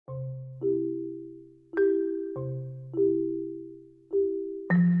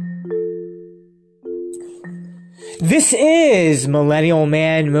This is Millennial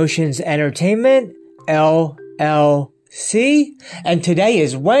Man Motions Entertainment, LLC, and today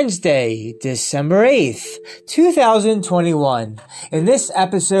is Wednesday, December 8th, 2021. In this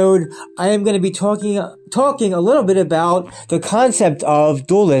episode, I am going to be talking a little bit about the concept of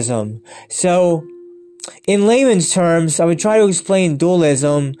dualism. So, in layman's terms, I would try to explain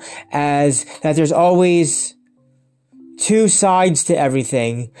dualism as that there's always two sides to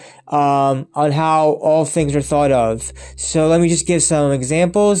everything, on how all things are thought of. So let me just give some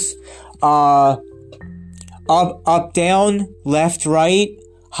examples. Up, down, left, right,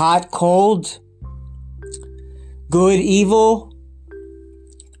 hot, cold, good, evil.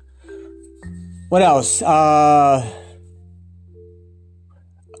 What else?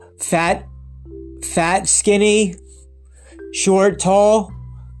 Fat, skinny, short, tall,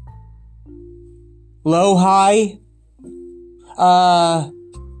 low, high.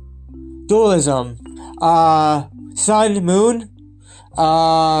 Dualism, sun, moon,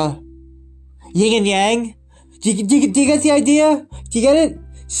 yin and yang. Do you get the idea? Do you get it?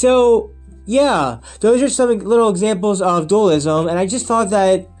 So, yeah, those are some little examples of dualism, and I just thought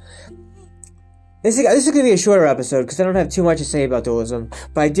that this is going to be a shorter episode, because I don't have too much to say about dualism,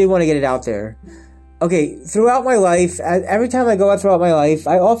 but I did want to get it out there. Okay, throughout my life, every time I go out throughout my life,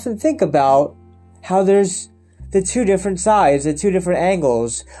 I often think about how there's the two different sides, the two different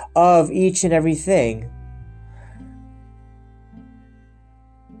angles of each and everything.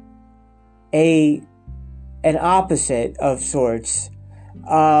 An opposite of sorts.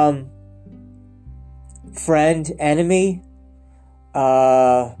 Friend, enemy.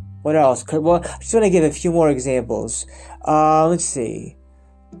 What else? Well, I just want to give a few more examples. Let's see.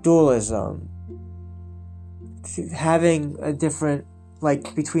 Dualism. Having a different,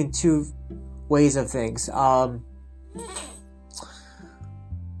 between two ways of things.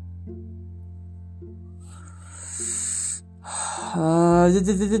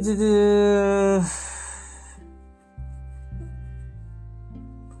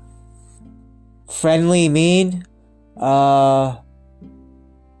 Friendly, mean.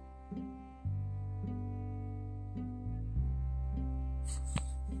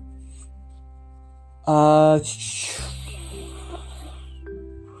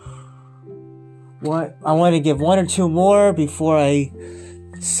 What I want to give one or two more before I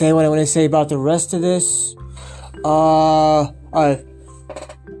say what I want to say about the rest of this.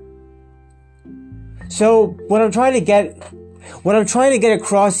 So what I'm trying to get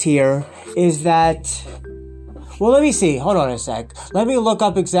across here is that. Well, let me see. Hold on a sec. Let me look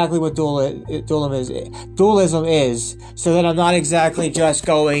up exactly what dualism is, so that I'm not exactly just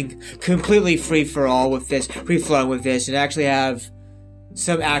going completely free-flowing with this, and actually have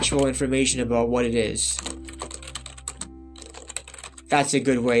some actual information about what it is. That's a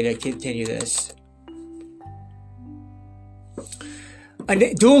good way to continue this.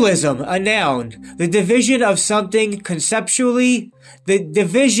 Dualism, a noun. The division of something conceptually into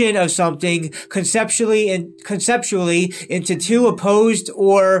two opposed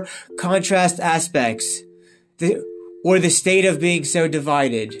or contrast aspects, or the state of being so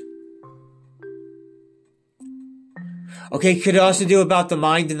divided. Okay, could it also do about the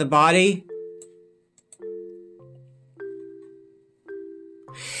mind and the body?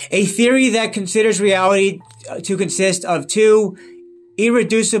 A theory that considers reality to consist of two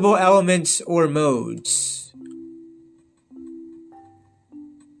irreducible elements or modes.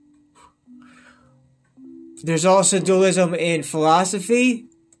 There's also dualism in philosophy.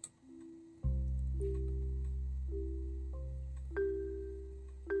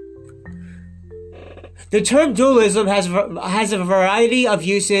 The term dualism has a variety of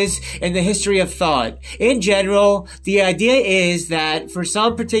uses in the history of thought. In general, the idea is that for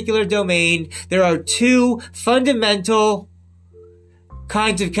some particular domain, there are two fundamental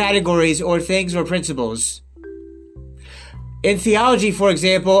kinds of categories or things or principles. In theology, for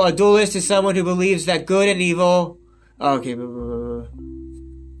example, a dualist is someone who believes that good and evil... Okay, let's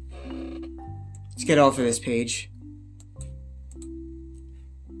get off of this page.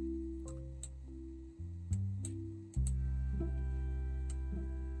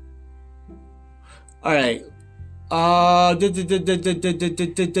 Alright. Ba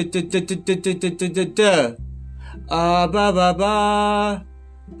ba ba.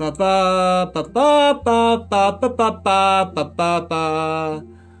 Ba ba ba ba ba ba ba ba ba ba ba.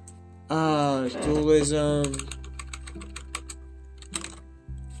 Dualism.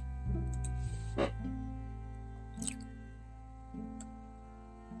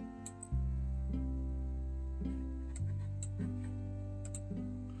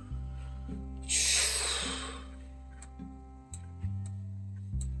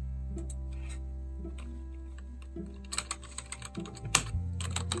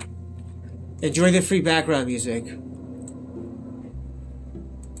 Enjoy the free background music.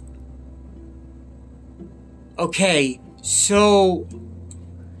 Okay, so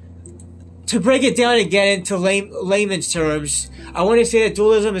to break it down and get into layman's terms, I want to say that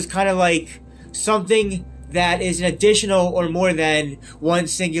dualism is kind of like something that is an additional or more than one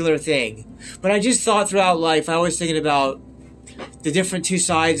singular thing. But I just thought throughout life, I was thinking about the different two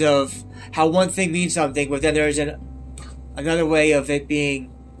sides of how one thing means something, but then there's another way of it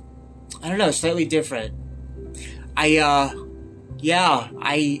being, I don't know, slightly different. Wait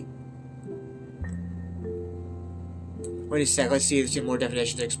a sec, let's see if there's more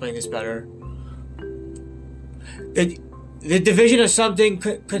definition to explain this better. The division of something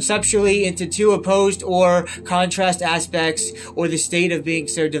conceptually into two opposed or contrast aspects, or the state of being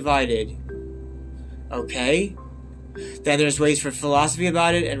so divided. Okay. Then there's ways for philosophy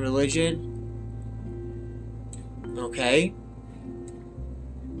about it and religion. Okay.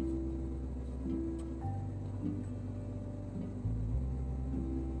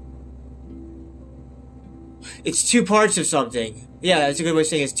 It's two parts of something. Yeah, that's a good way of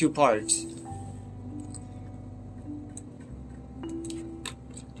saying it's two parts.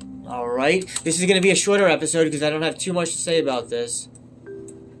 Alright, this is going to be a shorter episode because I don't have too much to say about this.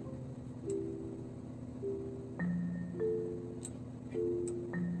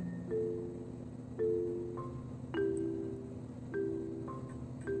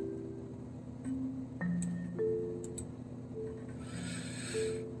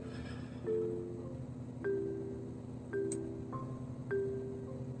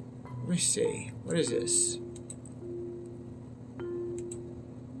 Let me see. What is this?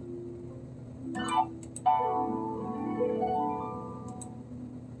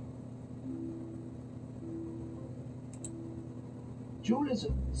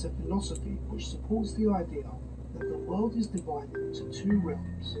 Dualism is a philosophy which supports the idea that the world is divided into two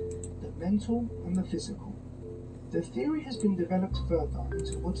realms, the mental and the physical. The theory has been developed further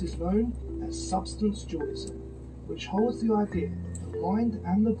into what is known as substance dualism, which holds the idea that the mind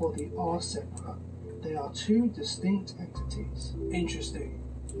and the body are separate. They are two distinct entities. Interesting.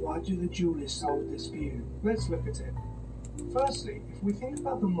 Why do the dualists hold this view? Let's look at it. Firstly, if we think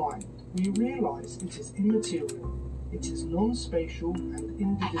about the mind, we realize it is immaterial. It is non-spatial and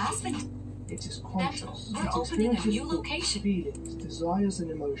indivisible. It is conscious. It experiences thoughts, feelings, desires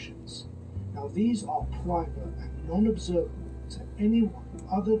and emotions. Now these are private and non-observable to anyone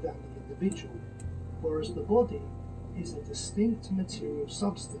other than the individual, whereas the body is a distinct material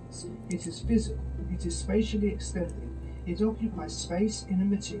substance. It is physical, it is spatially extended, it occupies space in a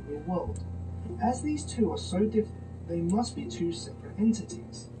material world. As these two are so different, they must be two separate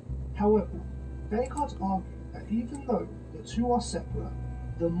entities. However, Descartes argued that even though the two are separate,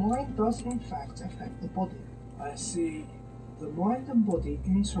 the mind does in fact affect the body. I see. The mind and body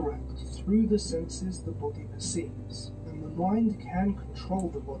interact through the senses the body perceives, and the mind can control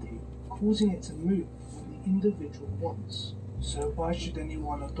the body, causing it to move when the individual wants. So why should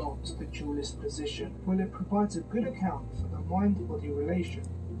anyone adopt the dualist position? Well, it provides a good account for the mind-body relation.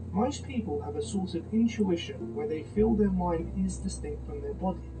 Most people have a sort of intuition where they feel their mind is distinct from their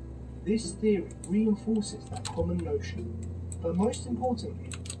body. This theory reinforces that common notion. But most importantly,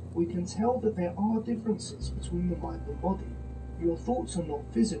 we can tell that there are differences between the mind and body. Your thoughts are not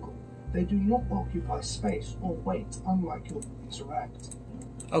physical. They do not occupy space or weight, unlike your interact.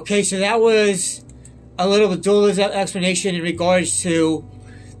 Okay, so that was a little dualism explanation in regards to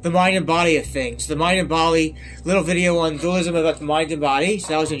the mind and body of things. The mind and body, little video on dualism about the mind and body, so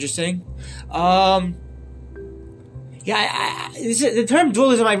that was interesting. The term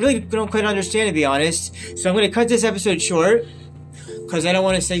dualism I really don't quite understand, to be honest. So I'm going to cut this episode short because I don't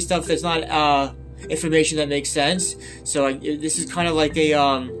want to say stuff that's not information that makes sense. So this is kind of like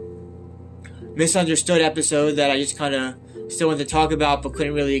a misunderstood episode that I just kind of still wanted to talk about but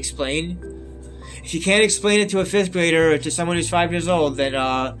couldn't really explain. If you can't explain it to a 5th grader or to someone who's 5 years old, then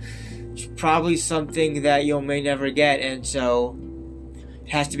it's probably something that you may never get, and so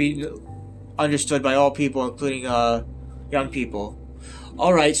it has to be understood by all people, including young people.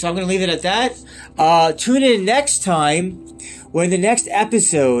 Alright, so I'm going to leave it at that. Tune in next time to the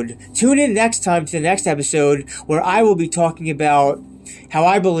next episode where I will be talking about how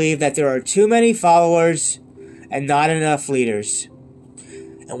I believe that there are too many followers and not enough leaders.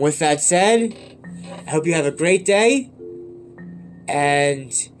 And with that said, I hope you have a great day,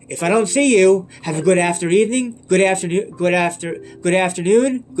 and if I don't see you, have a good afternoon, good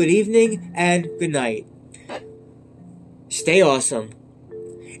evening, and good night. Stay awesome.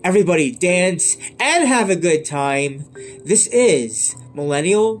 Everybody dance and have a good time. This is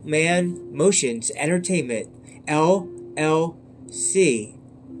Millennial Man Motions Entertainment, LLC.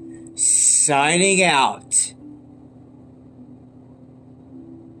 signing out.